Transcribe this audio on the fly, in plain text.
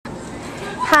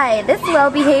Hi, this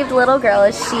well-behaved little girl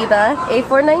is Sheba,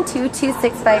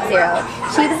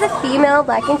 A4922650. Sheba's a female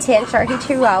black and tan Sharky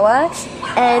Chihuahua,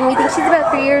 and we think she's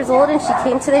about 3 years old, and she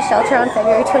came to the shelter on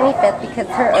February 25th because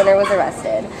her owner was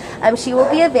arrested. She will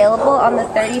be available on the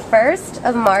 31st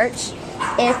of March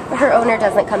if her owner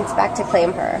doesn't come back to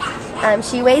claim her.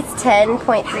 She weighs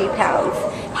 10.3 pounds.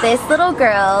 This little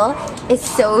girl is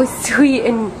so sweet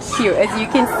and cute, as you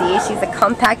can see. She's a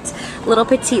compact, little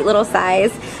petite little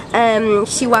size.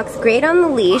 She walks great on the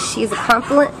leash. She's a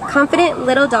confident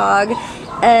little dog.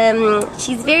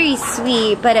 She's very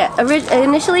sweet, but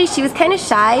initially she was kind of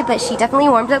shy, but she definitely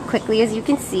warmed up quickly, as you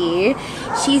can see.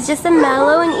 She's just a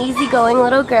mellow and easygoing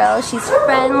little girl. She's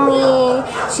friendly,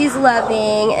 she's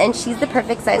loving, and she's the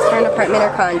perfect size for an apartment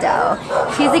or condo.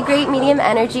 She has a great medium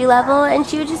energy level, and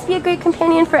she would just be a great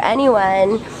companion for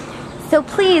anyone. So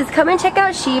please come and check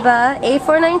out Sheba,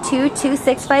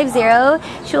 A4922650.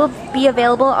 She'll be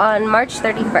available on March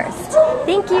 31st.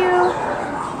 Thank you.